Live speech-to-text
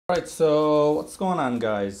Alright, so what's going on,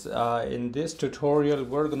 guys? In this tutorial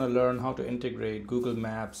we're going to learn how to integrate Google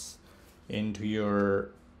Maps into your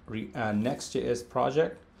Next.js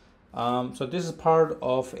project. So this is part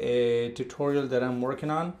of a tutorial that I'm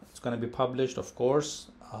working on. It's going to be published, of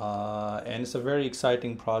course, and it's a very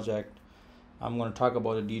exciting project. I'm going to talk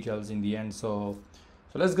about the details in the end. So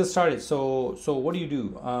let's get started. So what do you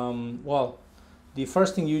do? Well, the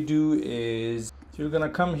first thing you do is you're gonna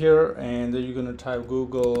come here and then you're gonna type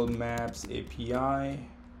Google Maps API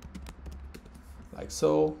like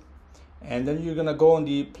so, and then you're gonna go on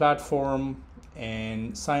the platform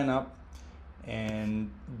and sign up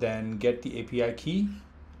and then get the API key.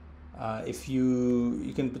 If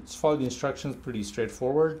you can follow the instructions, pretty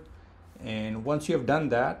straightforward. And once you have done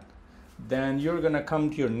that, then you're gonna come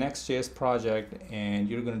to your Next.js project and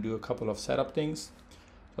you're gonna do a couple of setup things.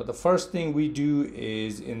 So the first thing we do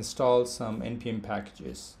is install some npm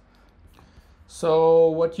packages. So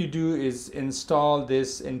what you do is install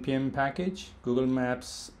this npm package, Google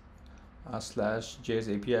Maps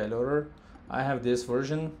 /JS API loader. I have this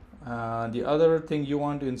version. The other thing you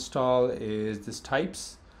want to install is this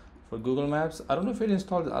types for Google Maps. I don't know if it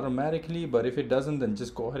installs automatically, but if it doesn't, then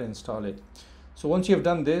just go ahead and install it. So once you have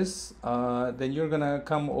done this, then you're gonna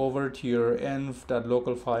come over to your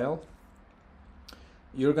env.local file.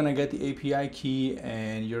 You're gonna get the API key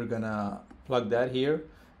and you're gonna plug that here.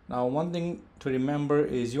 Now, one thing to remember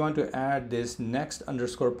is you want to add this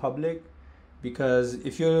next_public, because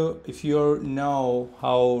if you know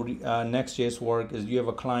how Next.js work is you have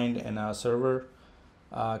a client and a server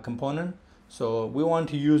component. So we want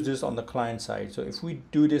to use this on the client side. So if we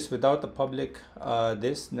do this without the public,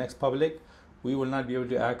 this next public, we will not be able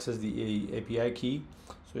to access the API key.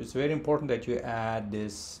 So it's very important that you add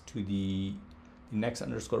this to the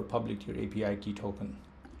next_public to your API key token.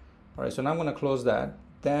 All right, so now I'm going to close that.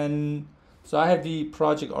 Then, so I have the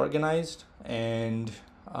project organized, and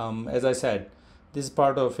as I said, this is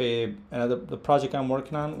part of the project I'm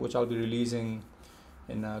working on, which I'll be releasing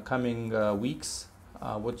in coming weeks,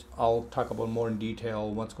 which I'll talk about more in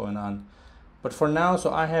detail what's going on. But for now,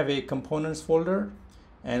 so I have a components folder,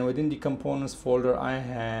 and within the components folder, I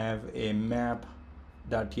have a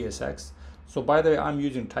map.tsx. So by the way, I'm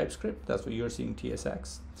using TypeScript. That's what you're seeing,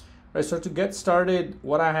 TSX. Right, so to get started,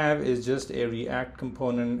 what I have is just a React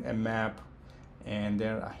component, a map, and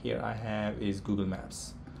then here I have is Google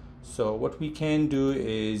Maps. So what we can do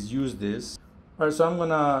is use this. All right, so I'm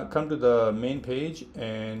gonna come to the main page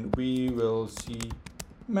and we will see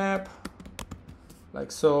map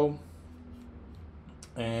like so.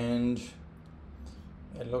 And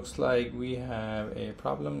it looks like we have a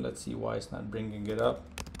problem. Let's see why it's not bringing it up.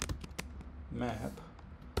 Map.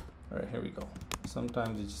 All right, here we go.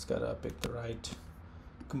 Sometimes you just gotta pick the right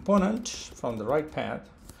component from the right path.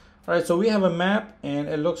 All right, so we have a map and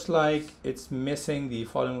it looks like it's missing the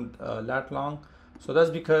following lat long. So that's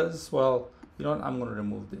because, well, you know what, I'm gonna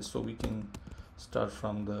remove this so we can start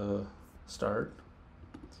from the start.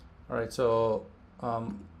 All right, so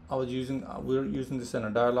we're using this in a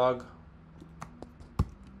dialog.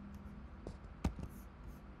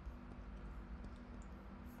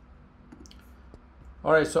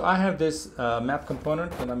 All right, so I have this map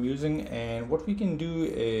component that I'm using, and what we can do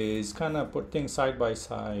is kind of put things side by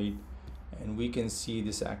side and we can see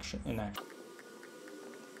this action in action.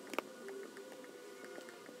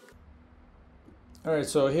 All right,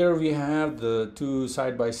 so here we have the two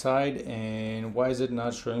side by side, and why is it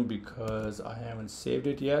not showing? Because I haven't saved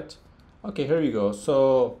it yet. Okay, here we go.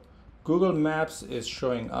 So Google Maps is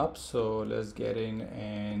showing up, so let's get in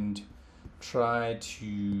and try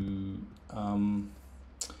to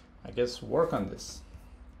I guess work on this.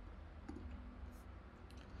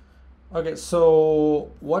 Okay,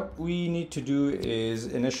 so what we need to do is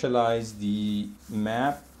initialize the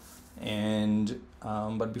map, and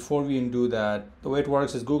but before we do that, the way it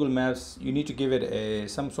works is Google Maps, you need to give it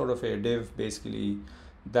some sort of a div basically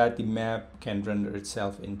that the map can render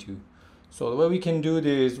itself into. So the way we can do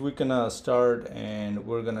this, we're gonna start and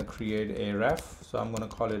we're gonna create a ref. So I'm gonna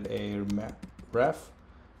call it a map ref,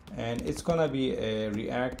 and it's gonna be a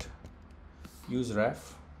React use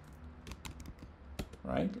ref,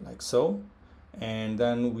 right, like so, and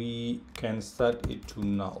then we can set it to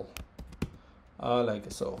null, like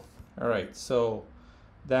so. All right, so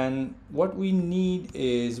then what we need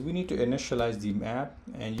is we need to initialize the map,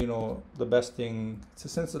 and you know the best thing,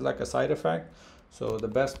 since it's like a side effect, so the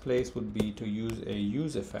best place would be to use a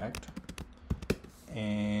use effect.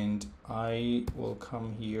 And I will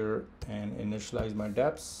come here and initialize my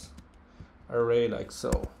depths array like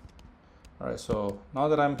so. All right, so now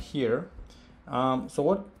that I'm here, so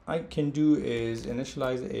what I can do is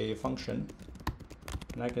initialize a function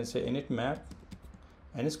and I can say init map,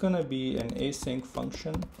 and it's going to be an async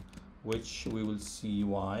function, which we will see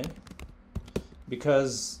why.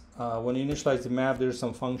 Because when you initialize the map, there's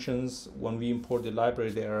some functions. When we import the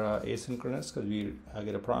library, they are asynchronous because we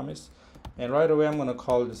get a promise. And right away, I'm going to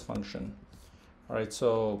call this function. All right,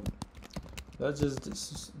 so let's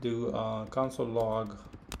just do console log,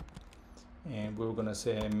 and we're going to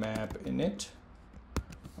say map init.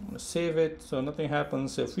 I'm going to save it so nothing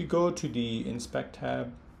happens. If we go to the inspect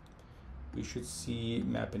tab, we should see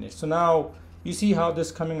map init. So now you see how this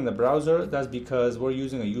is coming in the browser. That's because we're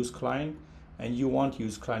using a use client, and you want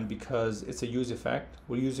use client because it's a use effect.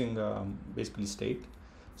 We're using basically state,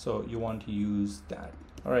 so you want to use that.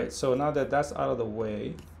 All right, so now that that's out of the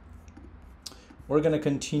way, we're going to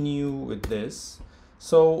continue with this.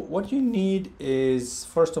 So what you need is,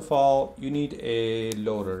 first of all, you need a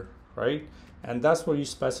loader, right? And that's where you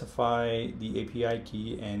specify the API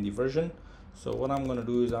key and the version. So what I'm going to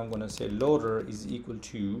do is I'm going to say loader is equal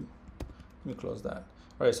to, let me close that.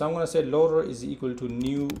 All right, so I'm going to say loader is equal to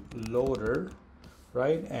new loader,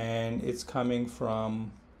 right? And it's coming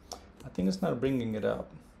from, I think it's not bringing it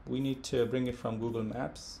up. We need to bring it from Google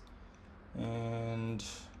Maps. And,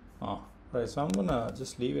 right, so I'm going to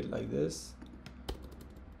just leave it like this.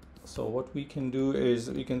 So what we can do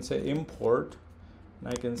is we can say import, and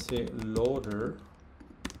I can say loader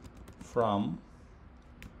from,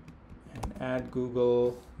 and add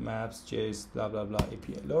Google Maps JS blah blah blah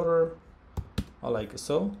API loader, like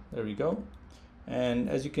so. There we go. And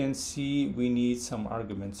as you can see, we need some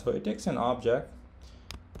arguments. So it takes an object,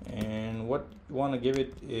 and what you want to give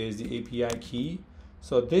it is the API key.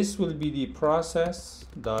 So this will be the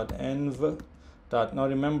process.env. Now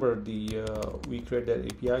remember, we create that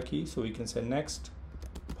API key, so we can say next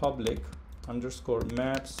public underscore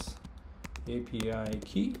maps API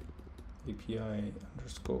key, API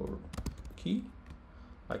underscore key,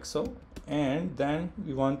 like so. And then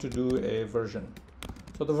we want to do a version.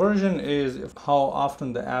 So the version is how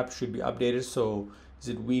often the app should be updated. So is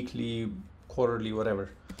it weekly, quarterly, whatever.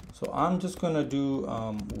 So I'm just gonna do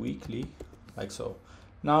weekly, like so.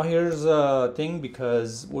 Now here's a thing,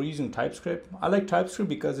 because we're using TypeScript. I like TypeScript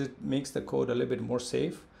because it makes the code a little bit more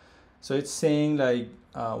safe. So it's saying like,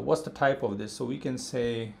 what's the type of this? So we can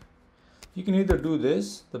say, you can either do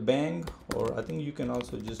this, the bang, or I think you can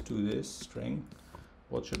also just do this string.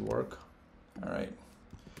 What should work? All right.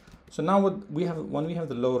 So now what we have, when we have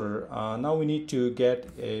the loader, now we need to get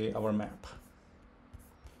our map.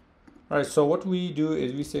 All right. So what we do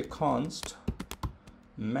is we say const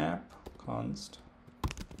map const,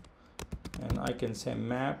 and I can say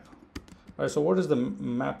map. All right. So where does the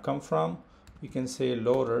map come from? We can say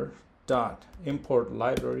loader dot import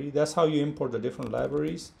library. That's how you import the different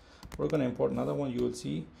libraries. We're going to import another one, you will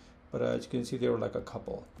see, but as you can see, there were like a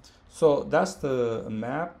couple. So that's the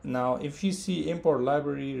map. Now if you see import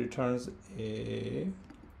library returns a,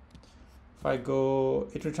 if I go,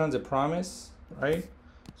 it returns a promise, right?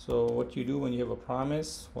 So what you do when you have a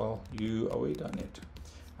promise, well, you await on it,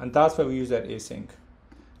 and that's why we use that async.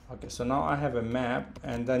 Okay, so now I have a map,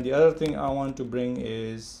 and then the other thing I want to bring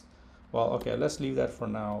is, well, okay, let's leave that for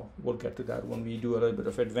now. We'll get to that when we do a little bit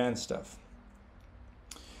of advanced stuff.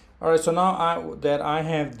 All right, so now that I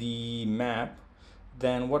have the map,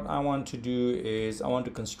 then what I want to do is I want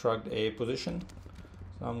to construct a position.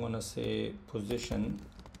 So I'm going to say position,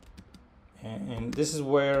 and this is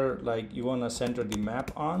where like you want to center the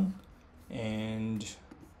map on. And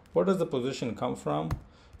where does the position come from?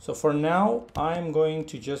 So for now, I'm going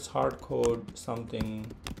to just hard code something,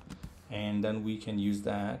 and then we can use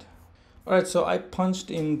that. All right, so I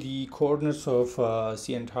punched in the coordinates of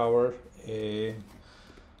CN Tower, a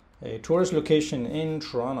tourist location in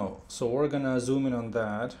Toronto. So we're gonna zoom in on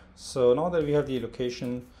that. So now that we have the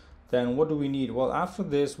location, then what do we need? Well, after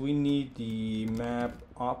this, we need the map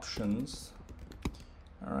options.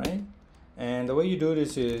 All right, and the way you do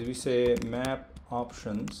this is we say map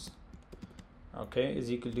options, okay,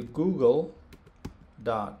 is equal to Google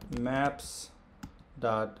dot maps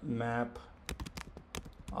dot map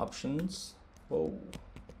options. Whoa,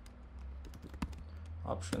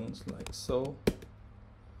 options, like so.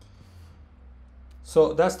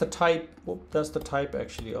 So that's the type. That's the type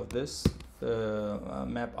actually of this, the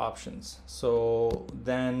map options. So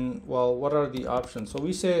then, well, what are the options? So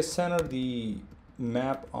we say center the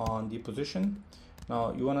map on the position.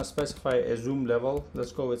 Now you want to specify a zoom level.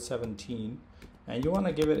 Let's go with 17, and you want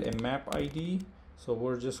to give it a map ID. So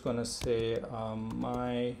we're just going to say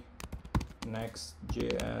my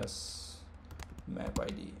Next.js map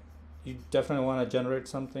ID. You definitely want to generate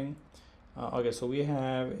something. Okay, so we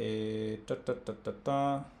have a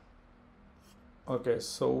okay,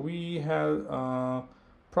 so we have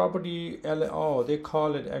property oh, they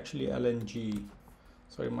call it actually LNG.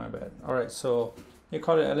 Sorry, my bad. All right, so they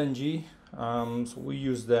call it LNG. So we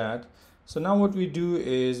use that. So now what we do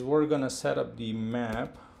is we're gonna set up the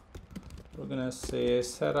map. We're gonna say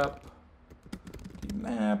set up the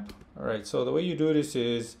map. All right, so the way you do this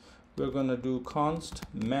is we're gonna do const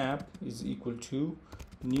map is equal to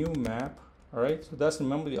new map. All right, so that's,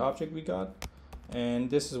 remember, the object we got, and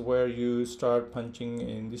this is where you start punching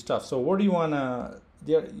in the stuff. So where do you wanna,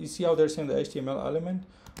 there you see how they're saying the HTML element?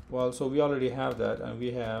 Well, so we already have that, and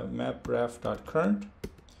we have map ref.current.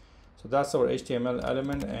 So that's our HTML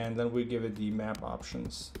element, and then we give it the map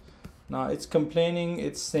options. Now it's complaining,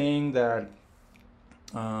 it's saying that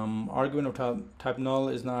argument of type null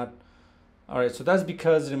is not. All right, so that's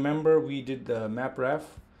because, remember, we did the map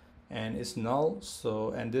ref and it's null. So,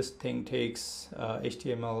 and this thing takes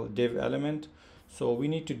HTML div element. So we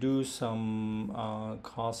need to do some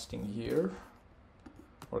casting here,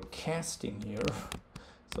 or casting here.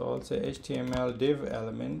 So I'll say HTML div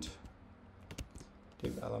element,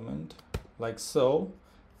 like so.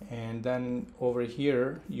 And then over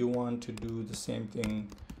here, you want to do the same thing,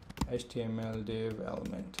 HTML div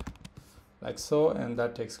element, like so, and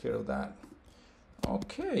that takes care of that.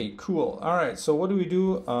 Okay, cool. All right, so what do we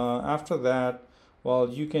do after that? Well,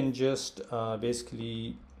 you can just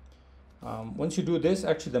basically, once you do this,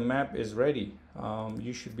 actually the map is ready.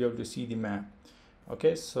 You should be able to see the map.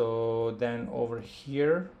 Okay, so then over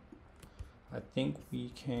here, I think we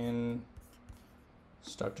can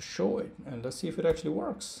start to show it, and let's see if it actually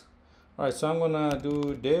works. All right, so I'm gonna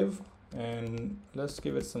do div, and let's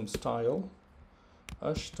give it some style,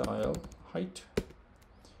 a style height,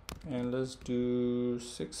 and let's do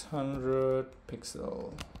 600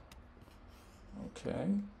 pixel. Okay,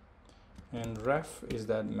 and ref is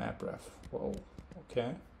that map ref. Whoa,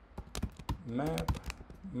 okay, map.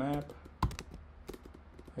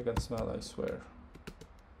 I can smell, I swear.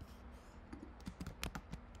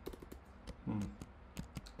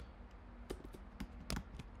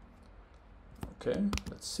 Okay,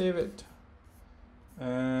 let's save it,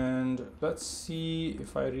 and let's see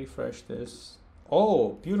if I refresh this.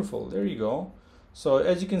 Oh, beautiful, there you go. So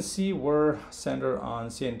as you can see, we're centered on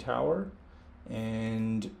CN Tower,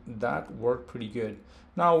 and that worked pretty good.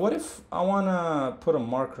 Now what if I want to put a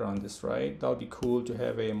marker on this, right? That would be cool to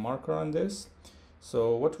have a marker on this.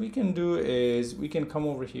 So what we can do is we can come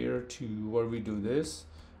over here to where we do this,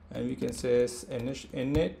 and we can say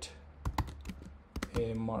init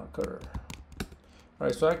a marker. All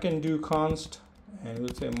right, so I can do const, and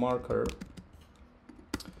we'll say marker,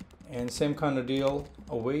 and same kind of deal,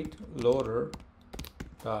 await loader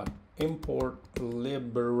dot import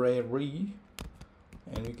library,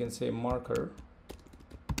 and we can say marker.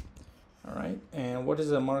 All right, and what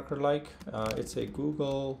is a marker like? It's a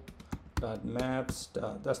Google maps,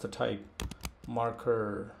 that's the type,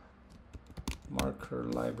 marker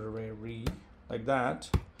library, like that.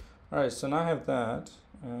 All right, so now I have that,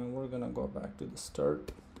 and we're gonna go back to the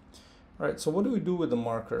start. All right, so what do we do with the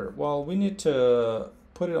marker? Well, we need to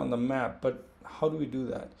put it on the map, but how do we do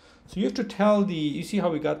that? So you have to tell the, you see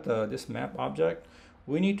how we got this map object?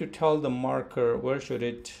 We need to tell the marker where should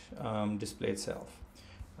it display itself.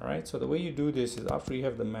 All right, so the way you do this is after you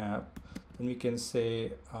have the map, then we can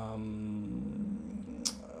say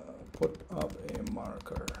put up a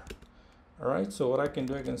marker. All right, so what I can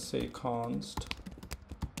do, I can say const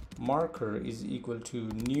marker is equal to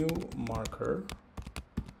new marker.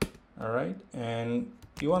 All right, and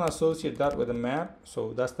you want to associate that with a map,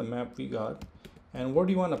 so that's the map we got. And where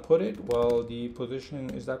do you want to put it? Well, the position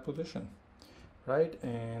is that position, right?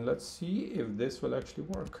 And let's see if this will actually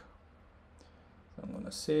work. So I'm going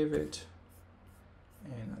to save it,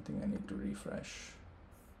 and I think I need to refresh.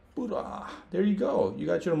 Hoorah! There you go, you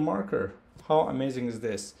got your marker. How amazing is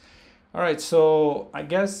this? All right, so I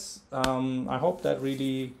guess I hope that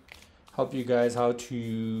really helped you guys how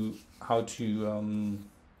to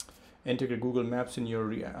integrate Google Maps in your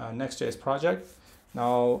Next.js project.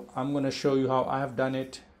 Now I'm going to show you how I have done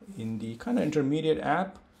it in the kind of intermediate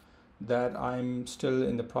app that I'm still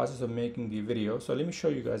in the process of making the video. So let me show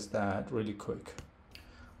you guys that really quick.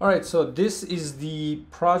 All right, so this is the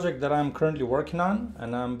project that I'm currently working on,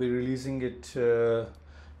 and I'll be releasing it to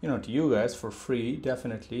you guys for free,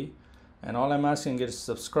 definitely. And all I'm asking is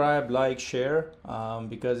subscribe, like, share,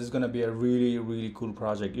 because it's going to be a really cool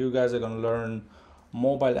project. You guys are going to learn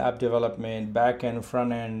mobile app development, back end,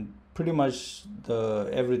 front end, pretty much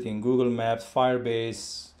everything. Google Maps,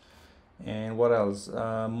 Firebase, and what else?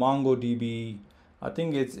 MongoDB. I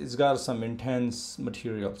think it's got some intense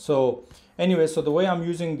material. So anyway, so the way I'm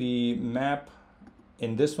using the map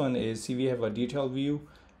in this one is, see, we have a detail view,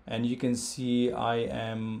 and you can see I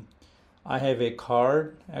have a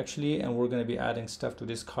card actually, and we're going to be adding stuff to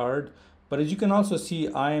this card. But as you can also see,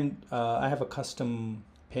 I have a custom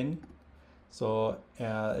pin, so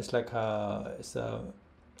it's like it's a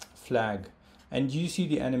flag, and you see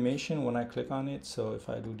the animation when I click on it. So if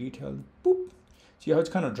I do detail, boop, see how it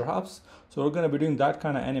kind of drops. So we're going to be doing that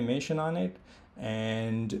kind of animation on it,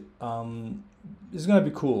 and it's going to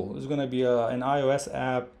be cool. It's going to be an iOS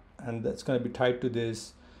app, and that's going to be tied to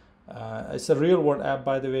this. It's a real world app,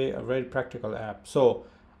 by the way, a very practical app. So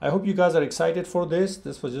I hope you guys are excited for this.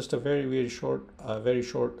 This was just a very short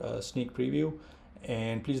sneak preview,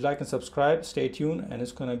 and please like and subscribe. Stay tuned, and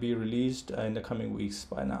it's going to be released in the coming weeks.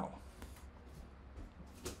 By now.